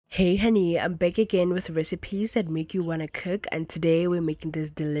Hey honey, I'm back again with recipes that make you wanna cook, and today we're making this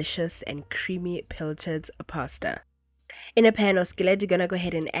delicious and creamy Pilchard pasta. In a pan or skillet, you're gonna go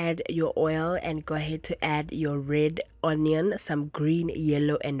ahead and add your oil and go ahead to add your red onion, some green,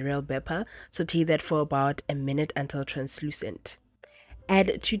 yellow, and real pepper. Saute that for about a minute until translucent.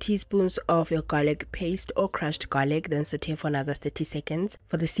 Add 2 teaspoons of your garlic paste or crushed garlic, then saute for another 30 seconds.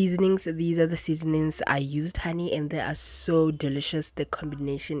 For the seasonings, these are the seasonings I used, honey, and they are so delicious. The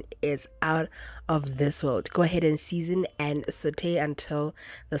combination is out of this world. Go ahead and season and saute until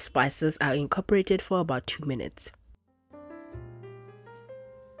the spices are incorporated for about 2 minutes.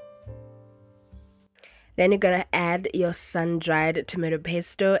 Then you're gonna add your sun-dried tomato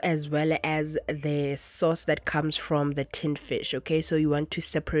pesto as well as the sauce that comes from the tinned fish. Okay, so you want to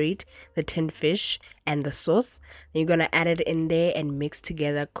separate the tinned fish and the sauce. Then you're gonna add it in there and mix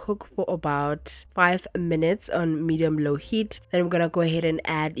together. Cook for about 5 minutes on medium-low heat. Then we're gonna go ahead and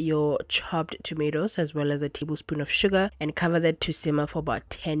add your chopped tomatoes as well as a tablespoon of sugar and cover that to simmer for about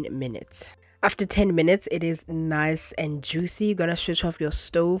 10 minutes. After 10 minutes, it is nice and juicy. You're gonna switch off your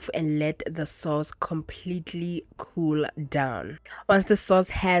stove and let the sauce completely cool down. Once the sauce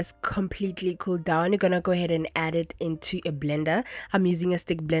has completely cooled down, you're gonna go ahead and add it into a blender. I'm using a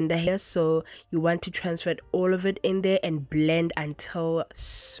stick blender here, so you want to transfer all of it in there and blend until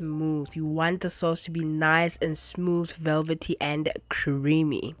smooth. You want the sauce to be nice and smooth, velvety, and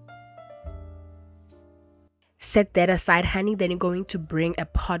creamy. Set that aside, honey. Then you're going to bring a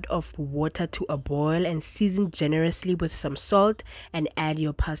pot of water to a boil and season generously with some salt and add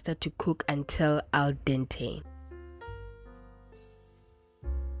your pasta to cook until al dente.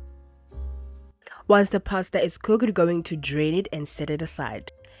 Once the pasta is cooked, you're going to drain it and set it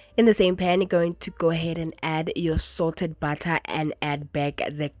aside. In the same pan, you're going to go ahead and add your salted butter and add back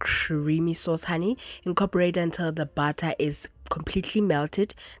the creamy sauce, honey. Incorporate until the butter is completely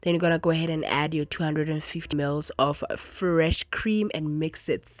melted. Then you're gonna go ahead and add your 250 ml of fresh cream and mix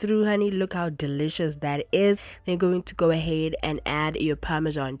it through, honey. Look how delicious that is. Then you're going to go ahead and add your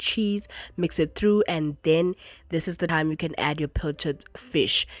Parmesan cheese, mix it through, and then this is the time you can add your pilchard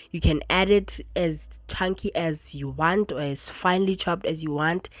fish. You can add it as chunky as you want or as finely chopped as you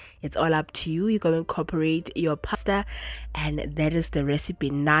want. It's all up to you. You're going to incorporate your pasta, and that is the recipe.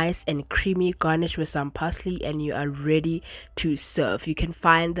 Nice and creamy, garnish with some parsley, and you are ready to serve. You can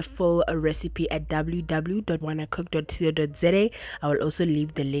find the full recipe at www.wannacook.co.za. I will also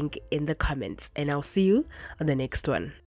leave the link in the comments, and I'll see you on the next one.